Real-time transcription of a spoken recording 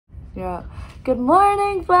Yeah. Good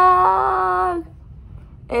morning, vlog!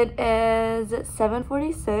 It is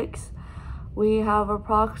 7:46. We have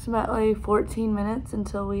approximately 14 minutes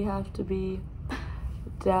until we have to be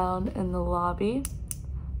down in the lobby.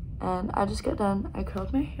 And I just got done. I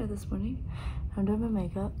curled my hair this morning. I'm doing my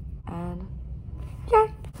makeup. And yeah.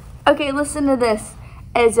 Okay, listen to this.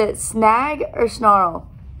 Is it snag or snarl?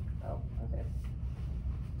 Oh, okay.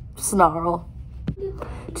 Snarl.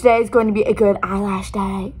 Today is going to be a good eyelash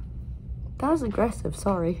day. That was aggressive,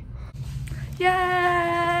 sorry.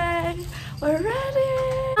 Yay! We're ready!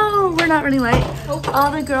 Oh, we're not running late.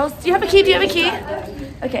 All the girls, do you have a key? Do you have a key?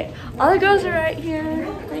 Okay, all the girls are right here,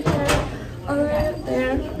 all the way up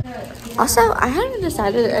there. Also, I haven't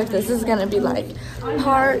decided if this is gonna be like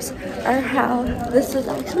parts or how this is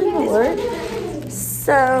actually gonna work.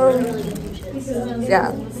 So,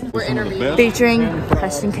 yeah. We're interviewing. Featuring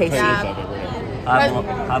Preston Casey. Hi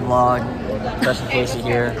vlog, Preston Casey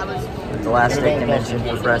here with the last day convention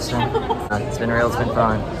for Preston. It's been real, it's been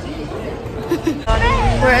fun.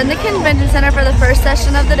 We're in the convention center for the first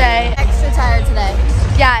session of the day. Extra tired today.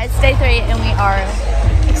 Yeah, it's day 3 and we are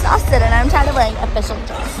exhausted and I'm tired of wearing official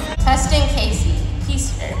dress. Preston Casey,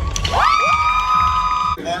 Peaster.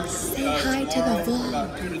 Say hi to the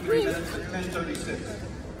vlog.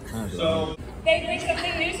 They bring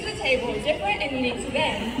something new to the table, different and unique to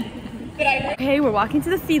them. Okay, we're walking to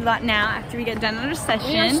the feedlot now after we get done with our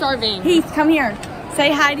session. We are starving. Heath, come here.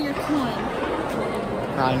 Say hi to your queen.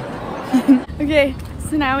 Hi. Okay,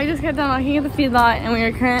 so now we just got done walking at the feedlot and we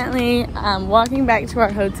are currently walking back to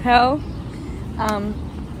our hotel.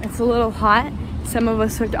 It's a little hot. Some of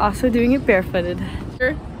us are also doing it barefooted.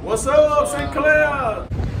 What's up, St. Clair?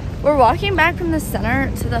 We're walking back from the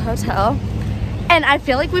center to the hotel and I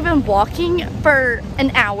feel like we've been walking for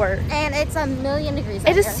an hour. And it's a million degrees.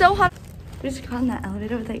 It is so hot. We just got in that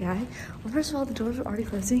elevator with that guy. Well, first of all, the doors were already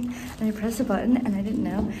closing and I pressed a button and I didn't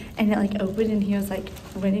know. And it like opened and he was like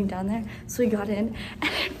waiting down there. So we got in and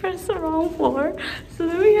I pressed the wrong floor. So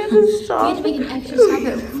then we had to stop. We had to make an extra stop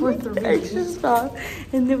at 4:30. Extra stop.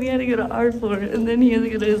 And then we had to go to our floor and then he had to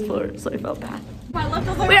go to his floor. So I felt bad.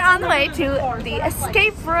 We're on the way to the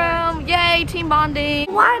escape room. Yay, team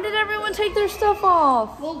bonding. Why did everyone take their stuff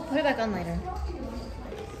off? We'll put it back on later.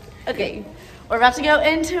 Okay. We're about to go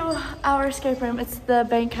into our escape room. It's the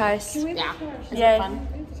bank heist. Yeah. Is Yay. it fun?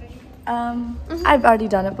 I've already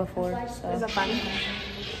done it before, so. Is it fun?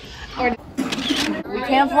 We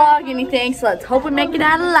can't vlog anything, so let's hope we make it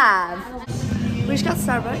out alive. We just got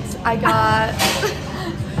Starbucks. I got.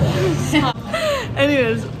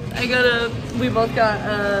 Anyways, we both got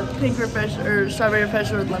a pink refresher or strawberry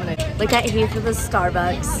refresher with lemonade. Look at Heath with the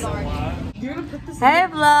Starbucks. Hey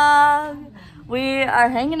vlog! We are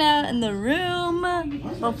hanging out in the room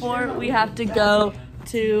before we have to go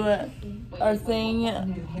to our thing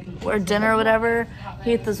or dinner or whatever.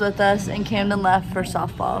 Heath is with us and Camden left for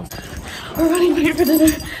softball. We're running late for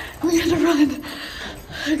dinner. We had to run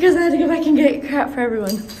because I had to go back and get crap for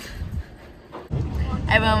everyone.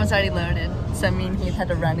 Everyone was already loaded, so me and Heath had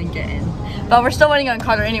to run and get in. But we're still waiting on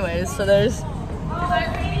Carter anyways, so there's...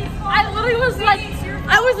 I literally was like...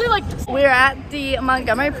 We're at the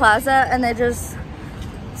Montgomery Plaza and they just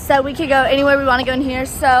said we could go anywhere we want to go in here.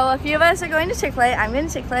 So a few of us are going to Chick-fil-A. I'm going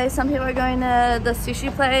to Chick-fil-A. Some people are going to the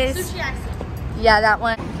sushi place. Sushi accent. Yeah, that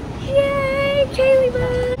one. Yay,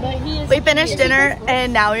 Kaylee! We finished dinner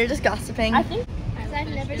and now we're just gossiping. I think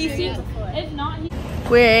if not,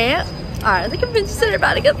 We are at the convention center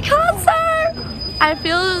about to go to the concert. I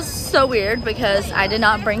feel so weird because I did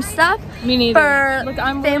not bring stuff. Me neither. For Look,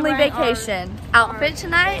 I'm family wearing vacation outfit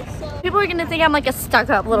tonight. People are gonna think I'm like a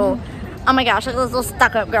stuck-up little, oh my gosh, like this little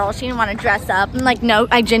stuck-up girl. She didn't want to dress up. I'm like, no,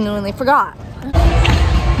 I genuinely forgot.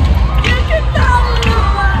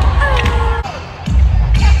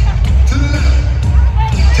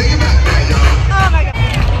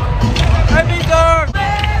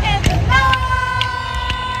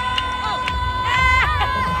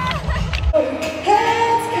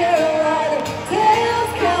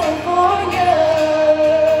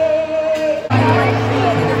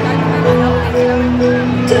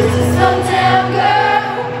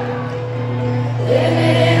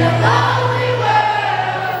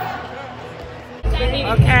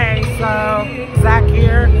 Okay, so Zach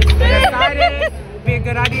here decided it'd be a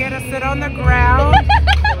good idea to sit on the ground,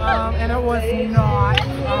 and it was not.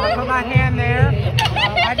 I put my hand there.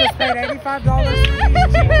 I just paid $85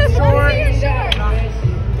 for these shorts.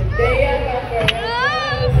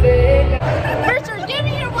 Richard, give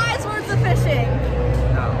me your wise words of fishing.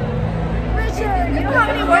 No. Richard, you don't have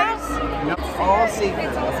any words? No, all secret.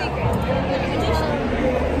 It's all secret.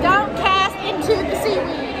 Don't cast into the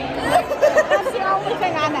seaweed. That's the only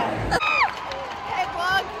Hey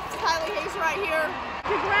vlog, it's Kylie Hayes right here.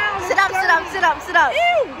 Sit up, sit up, sit up, sit up.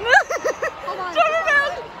 Hold on. Turn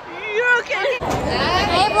around. You're okay.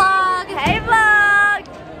 Hey vlog. Hey vlog.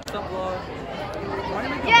 What's up, vlog?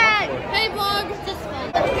 Yeah. Hey vlog.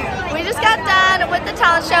 We just got done with the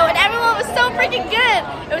talent show and everyone was so freaking good.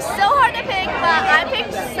 It was so hard to pick, but I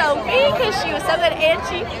picked Sophie because she was so good and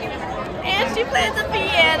she plays the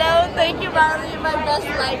piano. Thank you, Molly. You're my best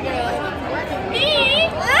light girl. Me?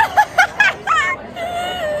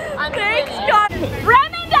 Thanks, God.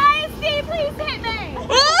 Bremen Dynasty, please hit me.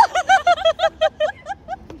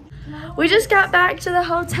 We just got back to the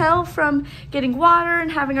hotel from getting water and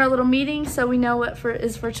having our little meeting, so we know what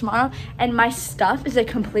is for tomorrow. And my stuff is a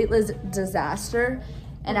complete disaster.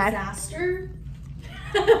 And I have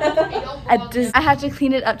to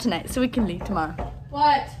clean it up tonight so we can leave tomorrow.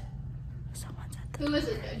 What? Someone's at Who is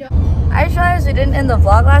it? I just realized we didn't end the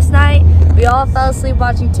vlog last night. We all fell asleep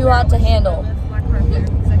watching Too Hot to Handle.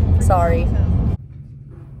 Sorry.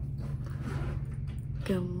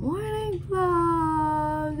 Good morning,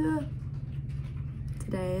 vlog.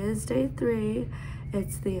 Today is day 3.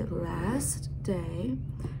 It's the last day,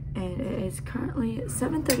 and it is currently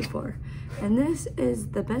 7:34. And this is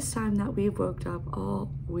the best time that we've woke up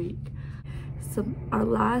all week. So our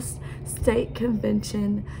last state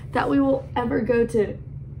convention that we will ever go to.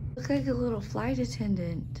 Look like a little flight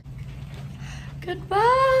attendant.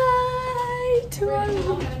 Goodbye to our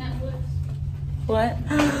what?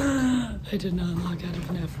 I did not log out of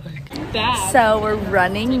Netflix. Bad. So we're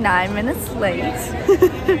running 9 minutes late.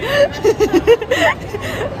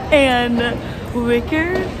 And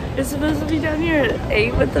Wicker is supposed to be down here at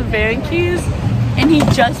 8 with the van keys, and he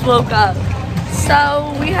just woke up.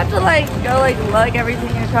 So we have to like go like lug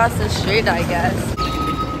everything across the street, I guess.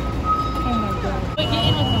 Oh my god.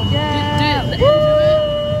 Yeah.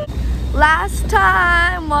 Woo! Last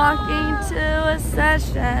time walking to a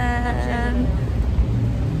session.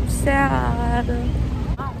 Sad.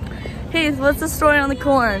 Heath, what's the story on the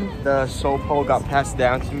corn? The soul pole got passed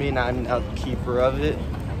down to me and I'm now the keeper of it.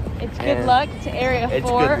 It's good luck to Area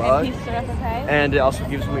 4 and Peaster FFA. And it also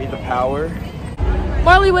gives me the power.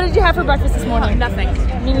 Marley, what did you have for breakfast this morning? Nothing.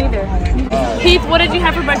 Me neither. Heath, what did you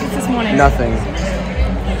have for breakfast this morning? Nothing.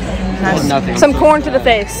 Nice. Nothing. Some corn to the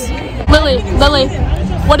face. Lily,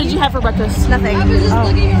 what did you have for breakfast? Nothing.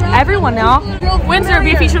 Everyone now. Windsor,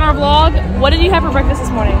 be featured on our vlog. What did you have for breakfast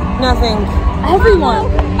this morning? Nothing. Everyone.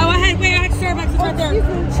 Oh, I had Starbucks. It's right there.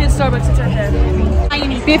 She had Starbucks, it's right there.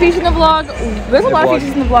 Be a feature in the vlog. There's a lot of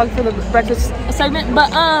features in the vlog for the breakfast segment,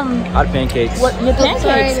 but I had pancakes. What? You had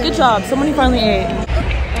pancakes. Good job. Somebody finally ate.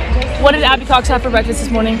 What did Abby Cox have for breakfast this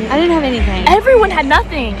morning? I didn't have anything. Everyone had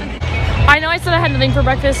nothing. I know I said I had nothing for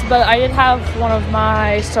breakfast, but I did have one of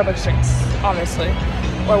my Starbucks drinks, obviously,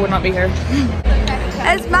 or I would not be here.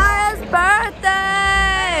 It's Maya's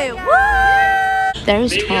birthday! Woo!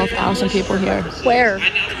 There's 12,000 people here. Where?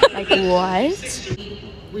 Like what?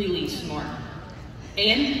 Really smart.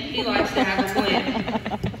 And he likes to have a plan.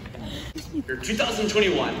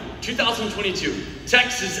 2021, 2022,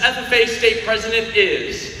 Texas FFA State President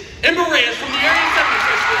is Ember Reyes from the Area 7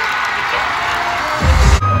 District.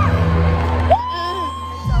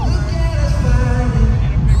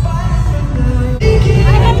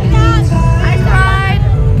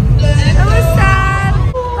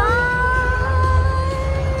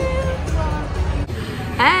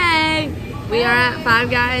 We are at Five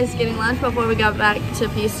Guys getting lunch before we got back to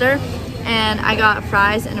Peaster, and I got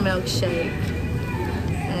fries and a milkshake.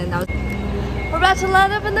 And that was. We're about to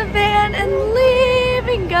load up in the van and leave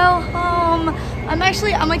and go home. I'm like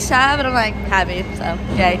sad, but I'm like happy. So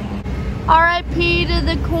yay! R.I.P. to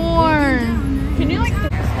the corn. Can you like?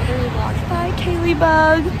 Bye, Kaylee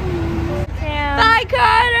Bug. Bye,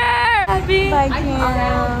 Carter. Happy. Bye,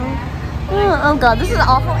 Cam. Oh god, this is an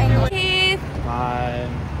awful angle. Keith. Bye.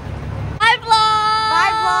 Bye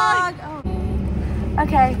vlog! Oh.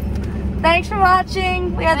 Okay, thanks for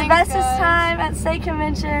watching. We had the bestest time at State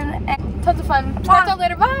Convention. And Tons of fun. Talk to you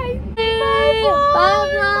later. Bye!